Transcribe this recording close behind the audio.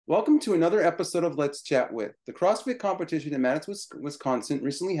Welcome to another episode of Let's Chat With. The CrossFit competition in Madison, Wisconsin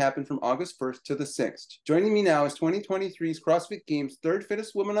recently happened from August 1st to the 6th. Joining me now is 2023's CrossFit Games third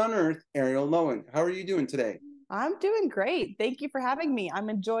fittest woman on earth, Arielle Loewen. How are you doing today? I'm doing great. Thank you for having me. I'm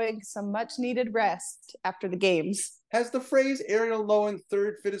enjoying some much needed rest after the games. Has the phrase Arielle Loewen,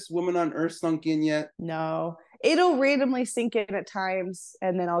 third fittest woman on earth sunk in yet? No, it'll randomly sink in at times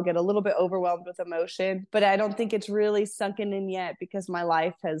and then I'll get a little bit overwhelmed with emotion, but I don't think it's really sunken in yet because my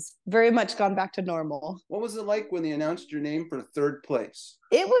life has very much gone back to normal. What was it like when they announced your name for third place?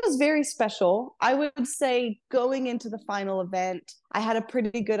 It was very special. I would say going into the final event, I had a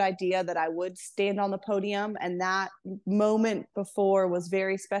pretty good idea that I would stand on the podium, and that moment before was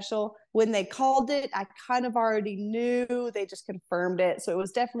very special. When they called it, I kind of already knew. They just confirmed it. So it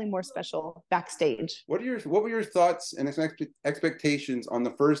was definitely more special backstage. What were your thoughts and expectations on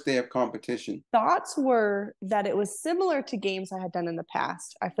the first day of competition? Thoughts were that it was similar to games I had done in the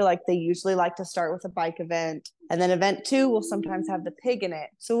past. I feel like they usually like to start with a bike event, and then event 2 will sometimes have the pig in it.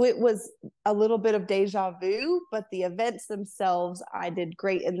 So it was a little bit of deja vu, but the events themselves, I did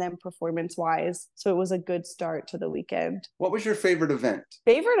great in them performance-wise. So it was a good start to the weekend. What was your favorite event?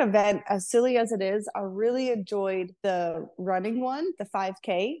 Favorite event, as silly as it is, I really enjoyed the running one, the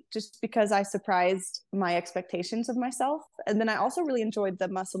 5K, just because I surprised my expectations of myself. And then I also really enjoyed the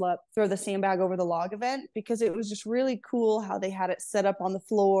muscle up, throw the sandbag over the log event, because it was just really cool how they had it set up on the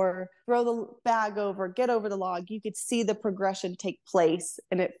floor, throw the bag over, get over the log. You could see the progression take place,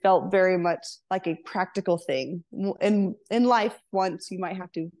 and it felt very much like a practical thing. In life, once you might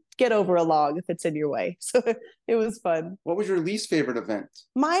have to get over a log if it's in your way. So it was fun. What was your least favorite event?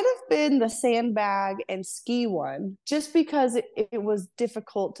 Might have been the sandbag and ski one, just because it was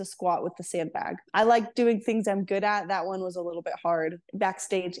difficult to squat with the sandbag. I like doing things I'm good at. That one was a little bit hard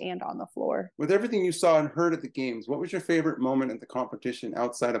backstage and on the floor. With everything you saw and heard at the games, what was your favorite moment at the competition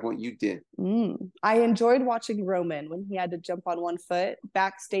outside of what you did? I enjoyed watching Roman when he had to jump on one foot.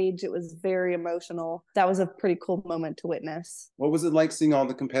 Backstage, it was very emotional. That was a pretty cool moment to witness. What was it like seeing all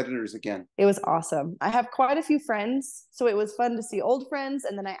the competitors again? It was awesome. I have quite a few friends, so it was fun to see old friends,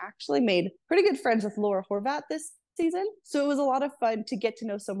 and then I actually made pretty good friends with Laura Horvat this season. So it was a lot of fun to get to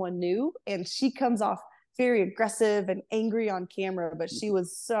know someone new, and she comes off very aggressive and angry on camera, but she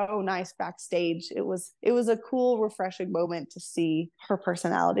was so nice backstage. It was a cool, refreshing moment to see her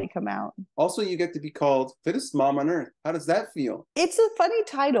personality come out. Also, you get to be called fittest mom on earth. How does that feel? It's a funny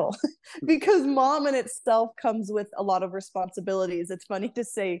title because mom in itself comes with a lot of responsibilities. It's funny to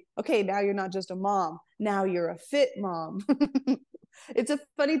say, okay, now you're not just a mom, now you're a fit mom. It's a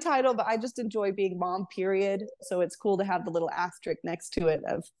funny title, but I just enjoy being mom, period. So it's cool to have the little asterisk next to it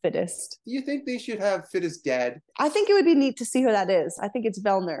of fittest. Do you think they should have fittest dad? I think it would be neat to see who that is. I think it's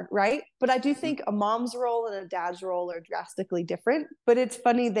Vellner, right? But I do think a mom's role and a dad's role are drastically different. But it's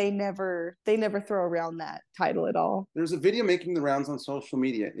funny they never throw around that title at all. There's a video making the rounds on social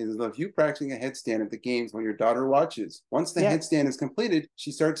media. It is of you practicing a headstand at the games while your daughter watches. Once the headstand is completed,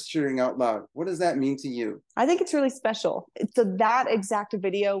 she starts cheering out loud. What does that mean to you? I think it's really special. So that exact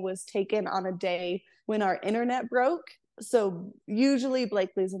video was taken on a day when our internet broke. So usually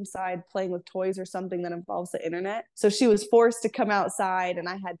Blakely's inside playing with toys or something that involves the internet. So she was forced to come outside, and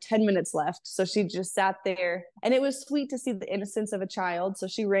I had 10 minutes left. So she just sat there, and it was sweet to see the innocence of a child. So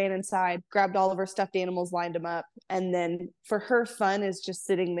she ran inside, grabbed all of her stuffed animals, lined them up. And then for her, fun is just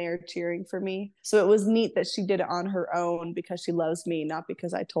sitting there cheering for me. So it was neat that she did it on her own because she loves me, not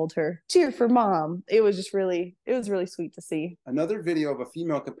because I told her, cheer for mom. It was really sweet to see. Another video of a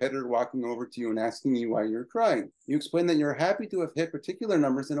female competitor walking over to you and asking you why you're crying. You explained that you're happy to have hit particular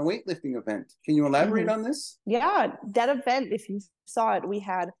numbers in a weightlifting event. Can you elaborate on this? Yeah, that event, if you saw it, we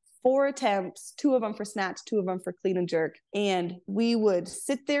had 4 attempts, 2 of them for snatch, 2 of them for clean and jerk. And we would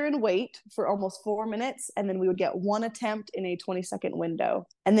sit there and wait for almost 4 minutes, and then we would get 1 attempt in a 20-second window.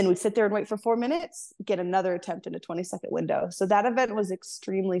 And then we'd sit there and wait for 4 minutes, get another attempt in a 20-second window. So that event was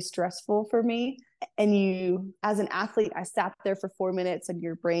extremely stressful for me. And you, as an athlete, I sat there for 4 minutes and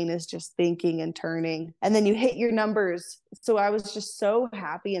your brain is just thinking and turning. And then you hit your numbers. So I was just so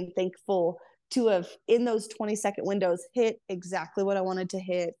happy and thankful to have, in those 20-second windows, hit exactly what I wanted to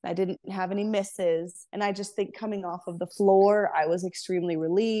hit. I didn't have any misses. And I just think coming off of the floor, I was extremely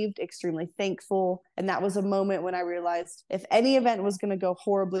relieved, extremely thankful. And that was a moment when I realized if any event was going to go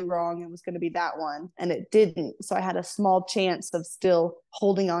horribly wrong, it was going to be that one. And it didn't. So I had a small chance of still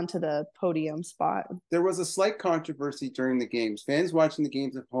holding on to the podium spot. There was a slight controversy during the games. Fans watching the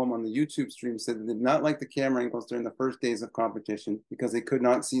games at home on the YouTube stream said they did not like the camera angles during the first days of competition because they could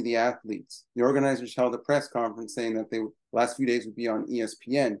not see the athletes. The organizers held a press conference saying that they The last few days would be on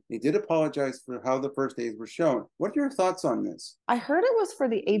ESPN. They did apologize for how the first days were shown. What are your thoughts on this? I heard it was for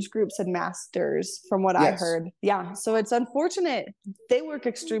the age groups and masters, from what I Yes. heard. Yeah, so it's unfortunate. They work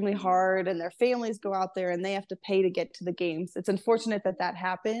extremely hard and their families go out there and they have to pay to get to the games. It's unfortunate that that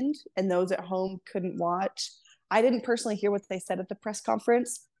happened and those at home couldn't watch. I didn't personally hear what they said at the press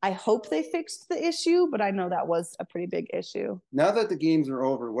conference. I hope they fixed the issue, but I know that was a pretty big issue. Now that the games are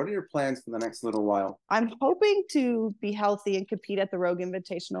over, what are your plans for the next little while? I'm hoping to be healthy and compete at the Rogue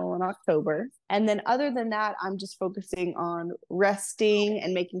Invitational in October. And then other than that, I'm just focusing on resting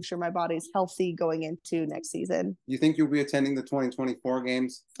and making sure my body's healthy going into next season. You think you'll be attending the 2024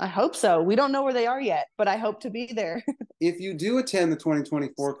 games? I hope so. We don't know where they are yet, but I hope to be there. If you do attend the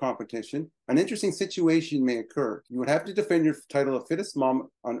 2024 competition, an interesting situation may occur. You would have to defend your title of fittest mom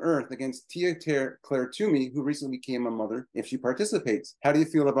on earth against Tia Claire Toomey, who recently became a mother, if she participates. How do you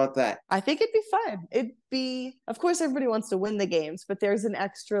feel about that? I think it'd be fun. It'd be, of course, everybody wants to win the games, but there's an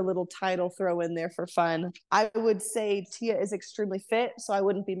extra little title throw in there for fun. I would say Tia is extremely fit, so I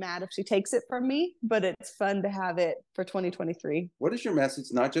wouldn't be mad if she takes it from me, but it's fun to have it for 2023. What is your message,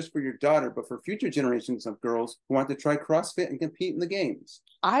 not just for your daughter, but for future generations of girls who want to try CrossFit and compete in the games?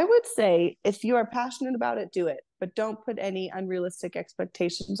 I would say if you are passionate about it, do it, but don't put any unrealistic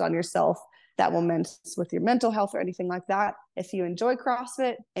expectations on yourself that will mess with your mental health or anything like that. If you enjoy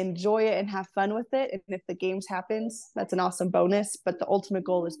CrossFit, enjoy it and have fun with it. And if the games happens, that's an awesome bonus. But the ultimate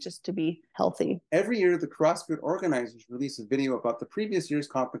goal is just to be healthy. Every year, the CrossFit organizers release a video about the previous year's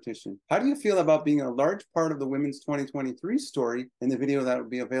competition. How do you feel about being a large part of the women's 2023 story in the video that will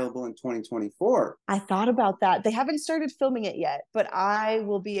be available in 2024? I thought about that. They haven't started filming it yet, but I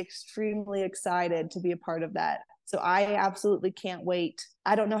will be extremely excited to be a part of that. So I absolutely can't wait.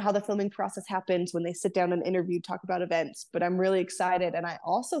 I don't know how the filming process happens when they sit down and interview, talk about events, but I'm really excited. And I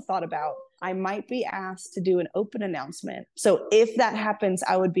also thought about I might be asked to do an open announcement. So if that happens,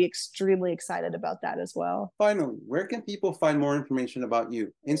 I would be extremely excited about that as well. Finally, where can people find more information about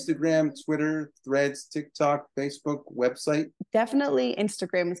you? Instagram, Twitter, Threads, TikTok, Facebook, website? Definitely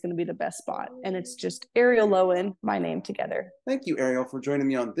Instagram is going to be the best spot. And it's just Arielle Loewen, my name together. Thank you, Arielle, for joining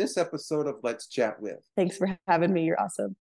me on this episode of Let's Chat With. Thanks for having me. You're awesome.